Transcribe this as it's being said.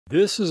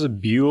This is a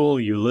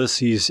Buell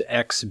Ulysses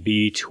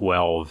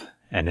XB12,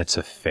 and it's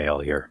a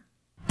failure.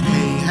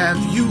 Hey, have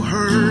you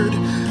heard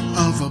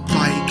of a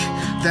bike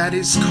that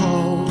is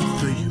called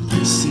the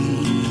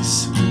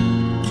Ulysses?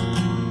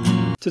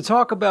 To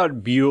talk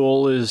about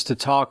Buell is to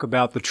talk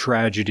about the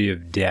tragedy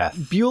of death.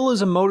 Buell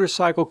is a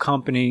motorcycle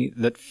company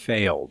that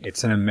failed.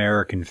 It's an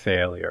American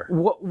failure.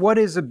 What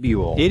is a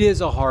Buell? It is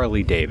a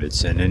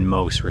Harley-Davidson in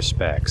most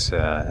respects.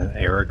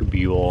 Eric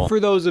Buell. For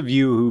those of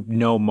you who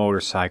know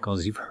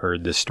motorcycles, you've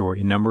heard this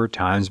story a number of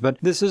times, but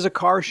this is a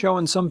car show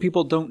and some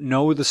people don't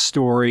know the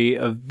story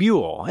of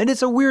Buell. And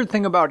it's a weird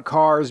thing about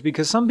cars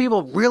because some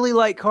people really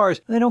like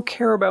cars and they don't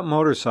care about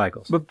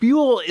motorcycles. But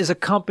Buell is a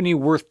company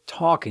worth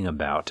talking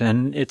about,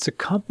 and it's a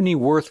company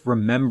worth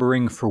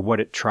remembering for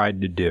what it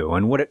tried to do.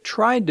 And what it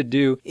tried to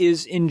do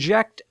is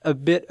inject a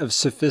bit of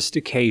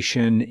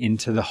sophistication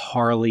into the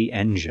Harley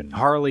engine.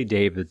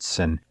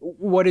 Harley-Davidson.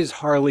 What is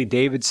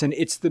Harley-Davidson?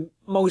 It's the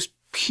most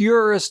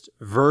purest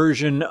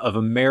version of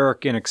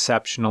American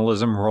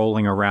exceptionalism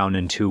rolling around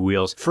in two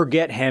wheels.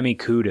 Forget Hemi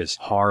Cudas.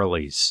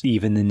 Harleys.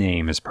 Even the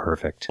name is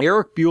perfect.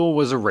 Eric Buell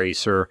was a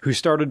racer who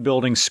started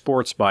building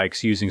sports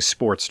bikes using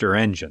Sportster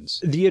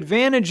engines. The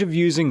advantage of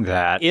using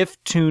that,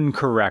 if tuned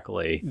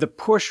correctly, the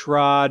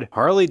pushrod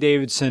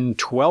Harley-Davidson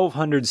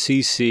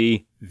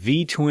 1200cc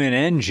V-twin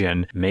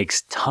engine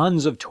makes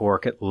tons of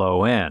torque at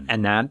low end,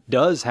 and that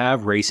does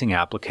have racing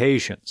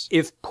applications,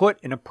 if put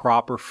in a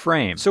proper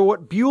frame. So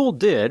what Buell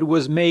did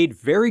was made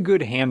very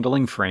good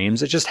handling frames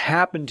that just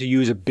happened to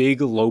use a big,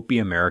 lopey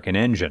American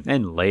engine.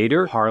 And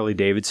later,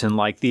 Harley-Davidson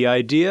liked the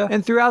idea,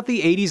 and throughout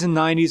the 80s and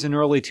 90s and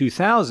early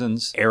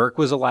 2000s, Eric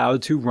was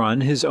allowed to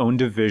run his own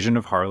division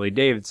of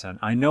Harley-Davidson.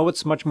 I know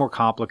it's much more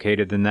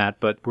complicated than that,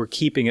 but we're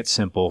keeping it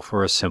simple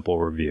for a simple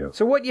review.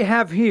 So what you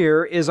have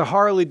here is a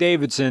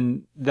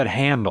Harley-Davidson that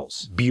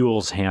handles.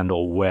 Buell's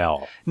handle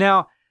well.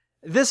 Now,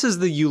 this is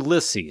the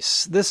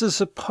Ulysses. This is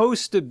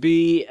supposed to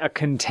be a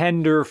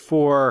contender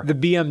for the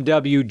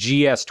BMW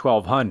GS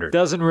 1200.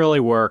 Doesn't really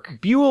work.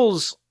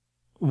 Buell's,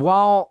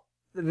 while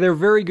they're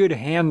very good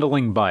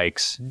handling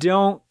bikes,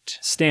 don't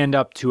stand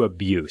up to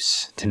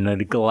abuse, to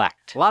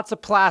neglect. Lots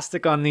of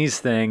plastic on these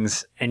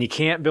things, and you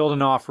can't build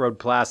an off-road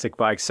plastic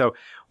bike. So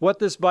what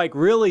this bike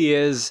really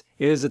is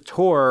a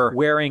tourer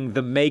wearing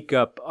the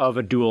makeup of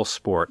a dual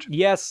sport.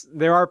 Yes,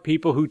 there are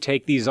people who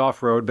take these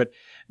off-road, but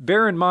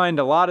bear in mind,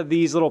 a lot of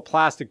these little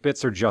plastic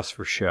bits are just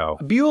for show.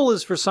 A Buell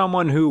is for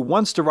someone who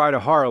wants to ride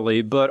a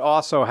Harley, but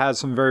also has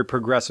some very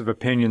progressive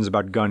opinions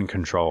about gun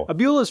control. A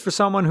Buell is for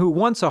someone who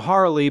wants a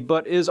Harley,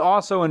 but is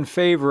also in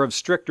favor of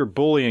stricter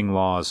bullying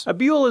laws. A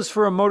Buell is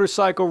for a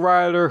motorcycle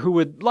rider who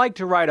would like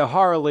to ride a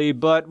Harley,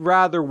 but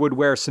rather would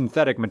wear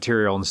synthetic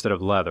material instead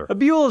of leather. A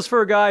Buell is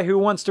for a guy who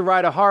wants to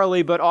ride a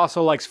Harley, but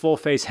also likes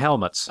full-face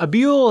helmets. A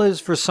Buell is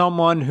for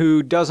someone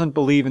who doesn't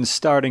believe in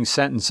starting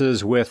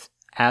sentences with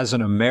 "as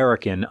an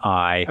American,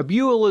 I." A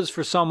Buell is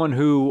for someone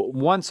who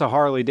wants a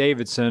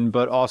Harley-Davidson,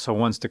 but also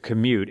wants to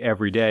commute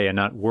every day and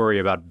not worry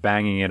about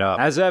banging it up.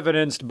 As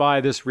evidenced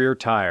by this rear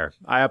tire.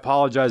 I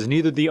apologize,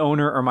 neither the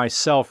owner or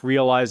myself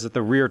realized that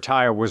the rear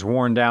tire was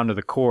worn down to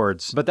the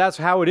cords. But that's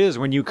how it is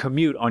when you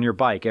commute on your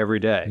bike every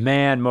day.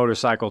 Man,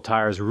 motorcycle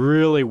tires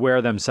really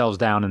wear themselves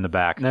down in the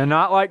back. They're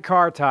not like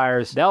car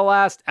tires. They'll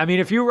last, I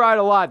mean, if you ride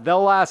a lot,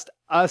 they'll last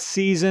a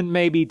season,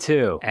 maybe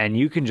two. And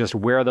you can just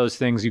wear those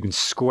things, you can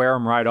square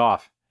them right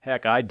off.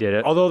 Heck, I did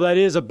it. Although that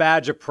is a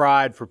badge of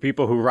pride for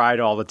people who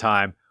ride all the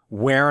time,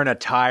 wearing a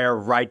tire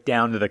right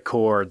down to the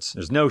cords.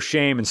 There's no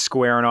shame in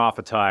squaring off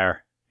a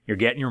tire. You're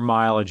getting your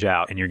mileage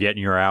out and you're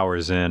getting your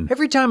hours in.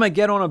 Every time I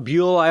get on a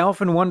Buell, I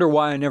often wonder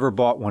why I never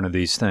bought one of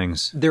these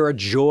things. They're a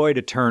joy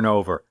to turn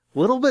over. A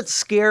little bit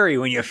scary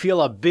when you feel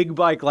a big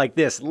bike like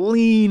this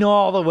lean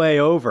all the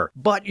way over.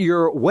 But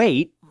your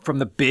weight from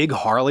the big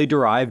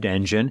Harley-derived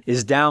engine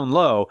is down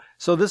low,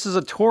 so this is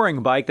a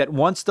touring bike that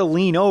wants to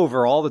lean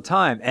over all the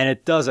time, and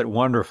it does it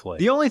wonderfully.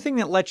 The only thing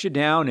that lets you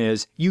down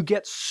is you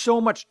get so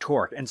much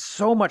torque and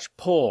so much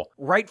pull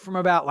right from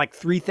about like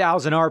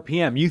 3,000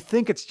 RPM. You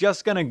think it's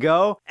just gonna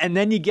go, and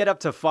then you get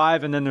up to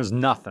 5 and then there's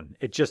nothing.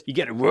 It just, you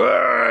get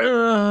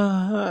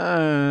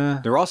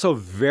They're also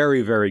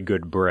very, very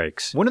good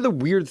brakes. One of the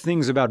weird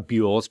things about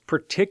Buells,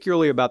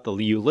 particularly about the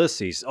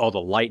Ulysses, the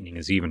Lightning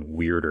is even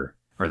weirder,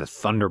 or the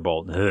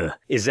Thunderbolt,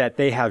 is that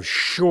they have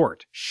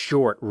short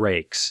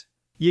rakes.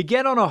 You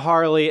get on a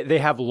Harley, they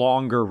have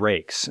longer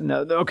rakes. Now,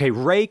 okay,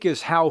 rake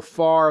is how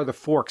far the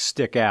forks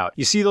stick out.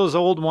 You see those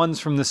old ones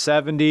from the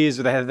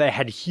 70s, they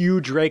had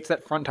huge rakes,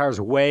 that front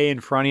tire's way in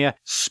front of you.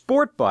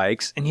 Sport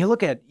bikes, and you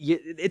look at,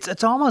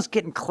 it's almost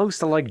getting close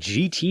to like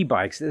GT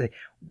bikes.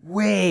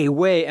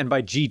 Way, and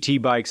by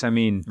GT bikes, I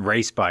mean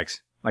race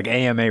bikes. Like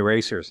AMA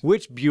racers,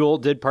 which Buell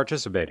did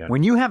participate in.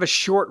 When you have a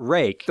short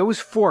rake,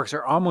 those forks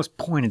are almost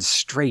pointed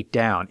straight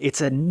down.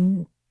 It's a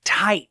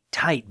tight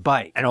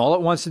bike. And all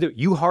it wants to do,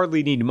 you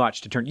hardly need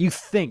much to turn. You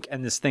think,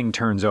 and this thing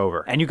turns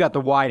over. And you got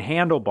the wide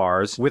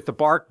handlebars with the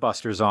bark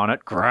busters on it.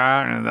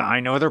 I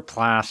know they're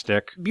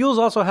plastic. Buells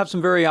also have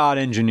some very odd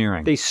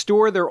engineering. They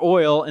store their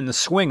oil in the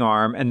swing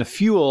arm, and the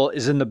fuel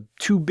is in the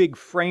two big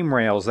frame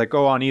rails that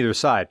go on either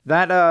side.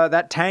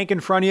 That tank in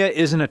front of you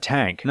isn't a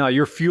tank. No,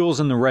 your fuel's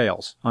in the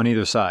rails on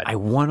either side. I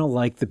want to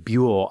like the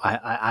Buell.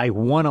 I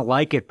want to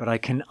like it, but I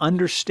can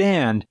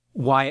understand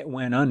why it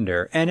went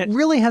under. And it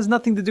really has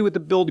nothing to do with the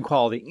build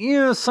quality.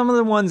 Yeah, some of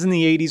the ones in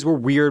the 80s were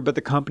weird, but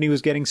the company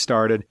was getting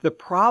started. The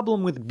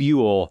problem with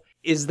Buell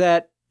is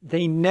that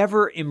they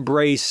never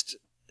embraced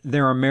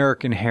their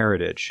American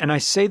heritage. And I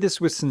say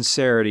this with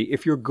sincerity.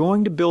 If you're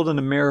going to build an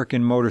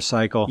American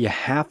motorcycle, you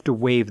have to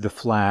wave the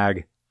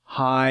flag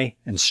high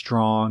and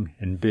strong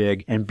and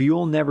big, and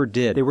Buell never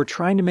did. They were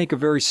trying to make a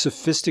very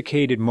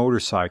sophisticated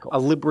motorcycle, a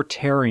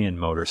libertarian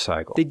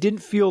motorcycle. They didn't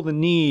feel the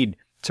need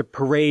to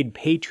parade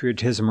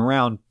patriotism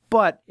around,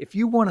 but if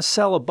you want to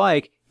sell a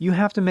bike, you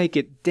have to make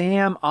it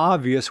damn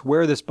obvious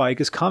where this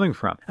bike is coming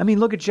from. I mean,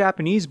 look at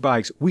Japanese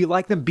bikes. We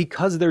like them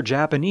because they're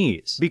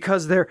Japanese,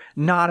 because they're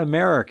not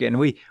American.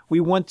 We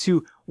want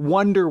to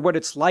wonder what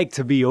it's like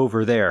to be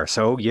over there,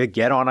 so you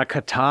get on a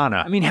katana.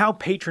 I mean, how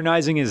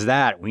patronizing is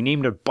that? We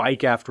named a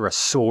bike after a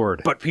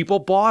sword, but people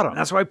bought them.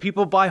 That's why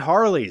people buy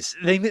Harleys.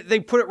 They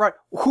put it right.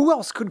 Who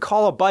else could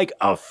call a bike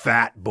a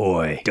Fat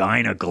Boy,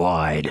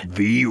 Dynaglide,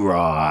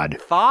 V-Rod,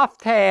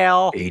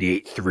 Softail,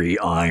 883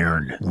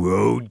 Iron,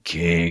 Road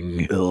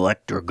King,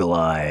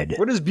 Electroglide?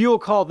 What does Buell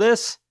call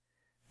this?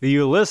 The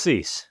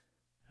Ulysses.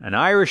 An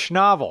Irish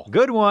novel.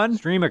 Good one.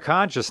 Stream of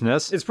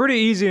consciousness. It's pretty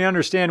easy to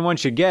understand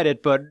once you get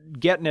it, but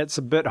getting it's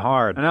a bit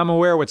hard. And I'm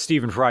aware what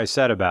Stephen Fry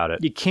said about it.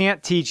 You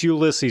can't teach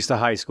Ulysses to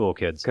high school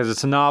kids, because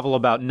it's a novel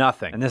about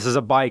nothing. And this is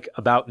a bike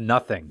about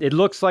nothing. It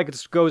looks like it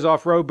goes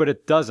off-road, but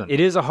it doesn't. It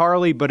is a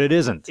Harley, but it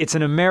isn't. It's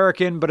an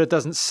American, but it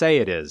doesn't say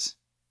it is.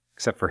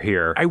 Except for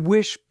here. I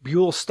wish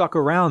Buell stuck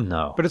around,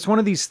 though. But it's one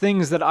of these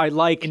things that I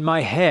like in my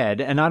head,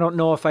 and I don't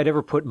know if I'd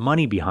ever put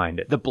money behind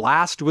it. The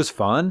Blast was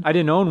fun. I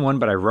didn't own one,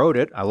 but I rode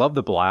it. I love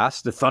the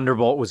Blast. The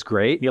Thunderbolt was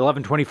great. The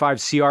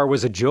 1125 CR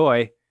was a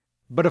joy.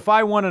 But if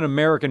I want an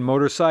American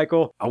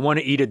motorcycle, I want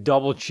to eat a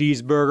double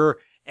cheeseburger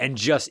and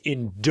just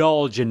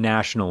indulge in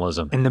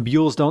nationalism. And the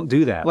Buells don't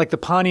do that. Like the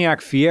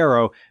Pontiac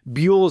Fiero,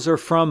 Buells are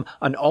from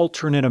an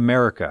alternate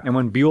America. And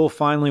when Buell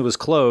finally was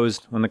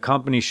closed, when the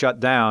company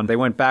shut down, they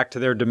went back to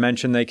their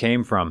dimension they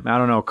came from. I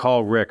don't know,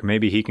 call Rick.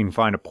 Maybe he can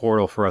find a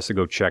portal for us to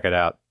go check it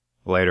out.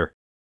 Later.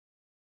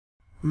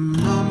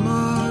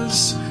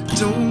 Mamas,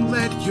 don't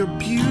let your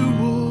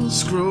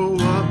Buells grow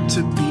up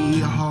to be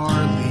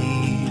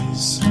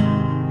Harleys.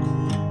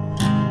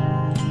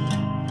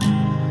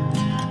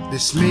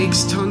 This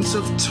makes tons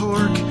of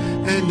torque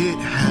and it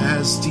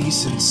has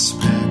decent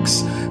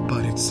specs,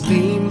 but it's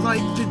named like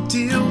the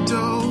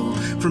dildo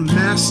from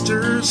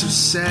Masters of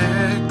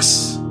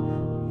Sex.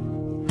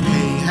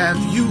 Hey,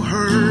 have you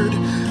heard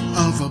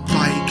of a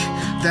bike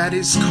that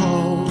is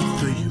called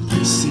the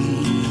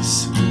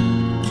Ulysses?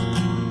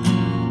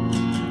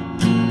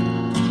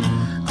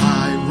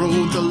 I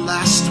rode the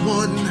last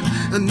one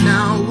an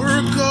hour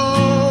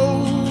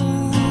ago.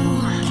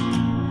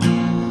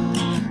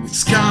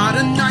 It's got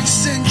a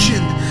nice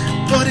engine,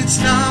 but it's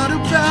not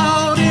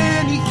about it.